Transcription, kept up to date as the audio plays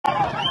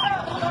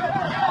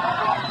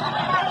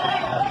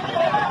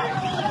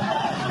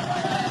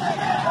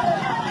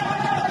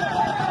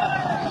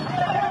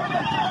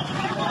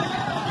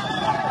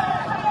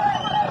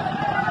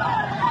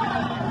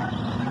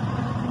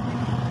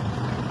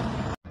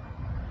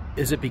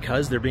Is it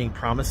because they're being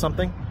promised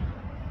something?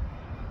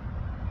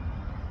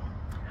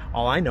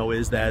 All I know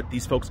is that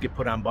these folks get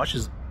put on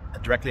buses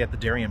directly at the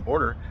Darien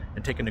border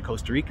and taken to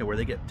Costa Rica, where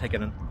they get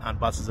taken on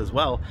buses as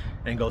well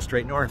and go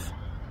straight north.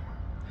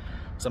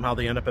 Somehow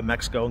they end up in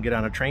Mexico and get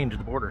on a train to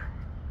the border.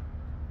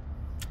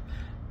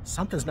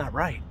 Something's not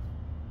right.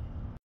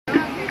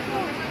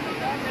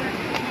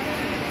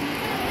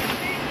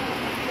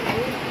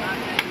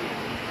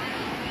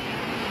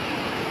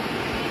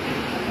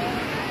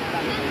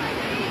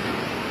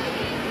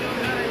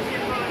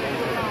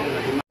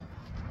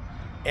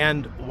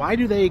 And why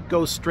do they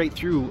go straight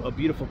through a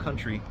beautiful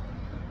country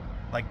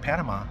like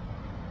Panama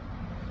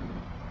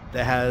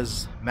that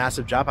has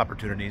massive job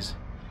opportunities,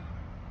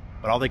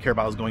 but all they care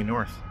about is going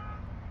north?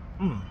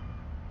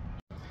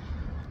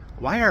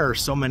 Why are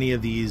so many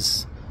of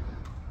these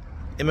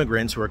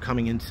immigrants who are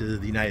coming into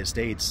the United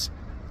States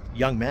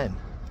young men?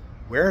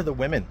 Where are the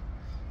women?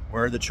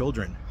 Where are the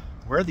children?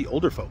 Where are the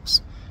older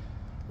folks?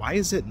 Why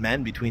is it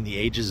men between the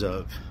ages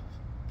of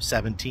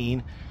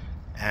 17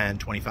 and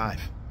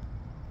 25?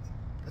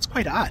 That's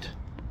quite odd.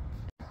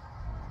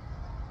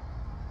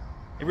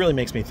 It really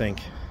makes me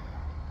think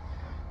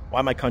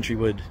why my country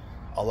would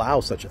allow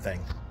such a thing.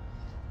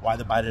 Why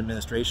the Biden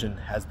administration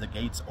has the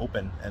gates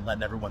open and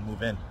letting everyone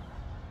move in.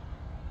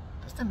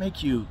 Does that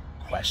make you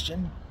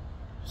question?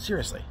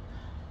 Seriously,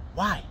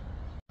 why?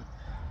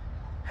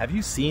 Have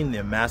you seen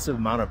the massive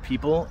amount of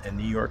people in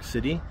New York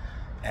City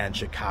and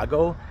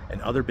Chicago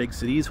and other big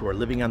cities who are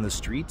living on the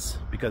streets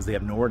because they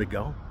have nowhere to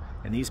go?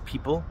 And these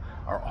people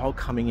are all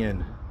coming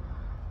in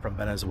from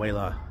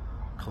Venezuela,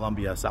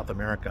 Colombia, South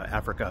America,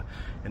 Africa,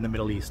 and the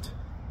Middle East.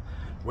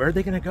 Where are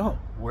they going to go?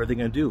 What are they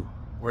going to do?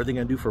 What are they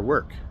going to do for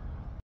work?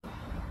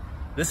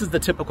 This is the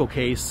typical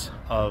case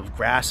of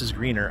grass is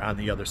greener on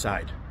the other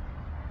side.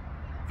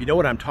 If you know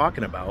what I'm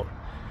talking about,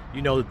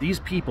 you know that these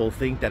people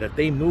think that if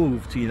they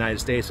move to the United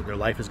States, that their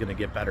life is going to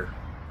get better.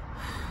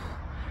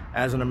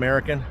 As an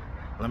American,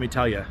 let me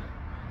tell you,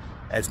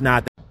 it's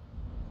not.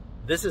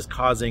 This is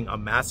causing a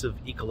massive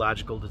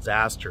ecological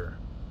disaster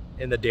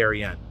in the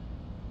Darien.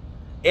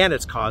 And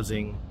it's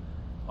causing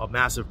a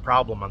massive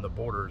problem on the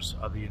borders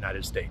of the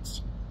United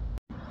States.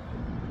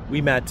 We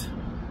met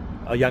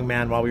a young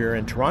man while we were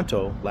in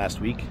Toronto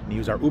last week, and he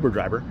was our Uber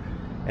driver,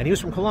 and he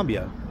was from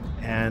Colombia.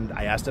 And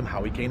I asked him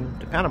how he came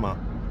to Panama.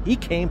 He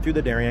came through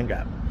the Darien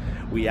Gap.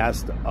 We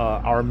asked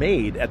our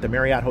maid at the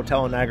Marriott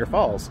Hotel in Niagara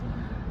Falls.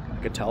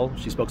 I could tell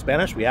she spoke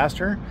Spanish. We asked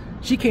her.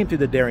 She came through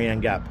the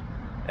Darien Gap,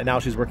 and now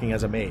she's working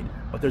as a maid.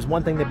 But there's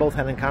one thing they both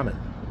had in common.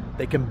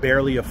 They can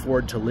barely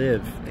afford to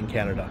live in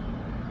Canada.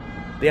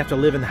 They have to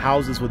live in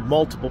houses with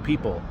multiple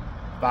people,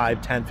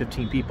 5, 10,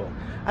 15 people.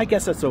 I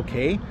guess that's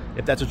okay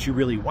if that's what you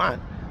really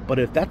want. But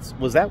if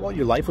was that what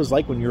your life was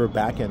like when you were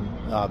back in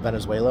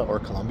Venezuela or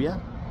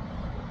Colombia?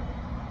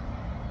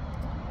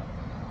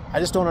 I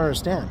just don't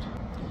understand.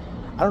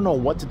 I don't know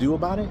what to do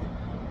about it,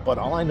 but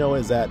all I know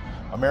is that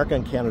America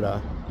and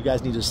Canada, you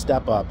guys need to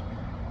step up.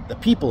 The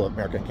people of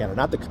America and Canada,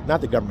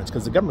 not the governments,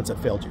 because the governments have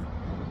failed you.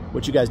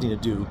 What you guys need to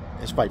do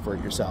is fight for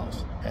it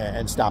yourselves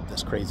and stop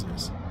this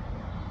craziness,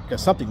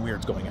 because something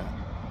weird's going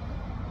on.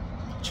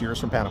 Cheers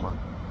from Panama.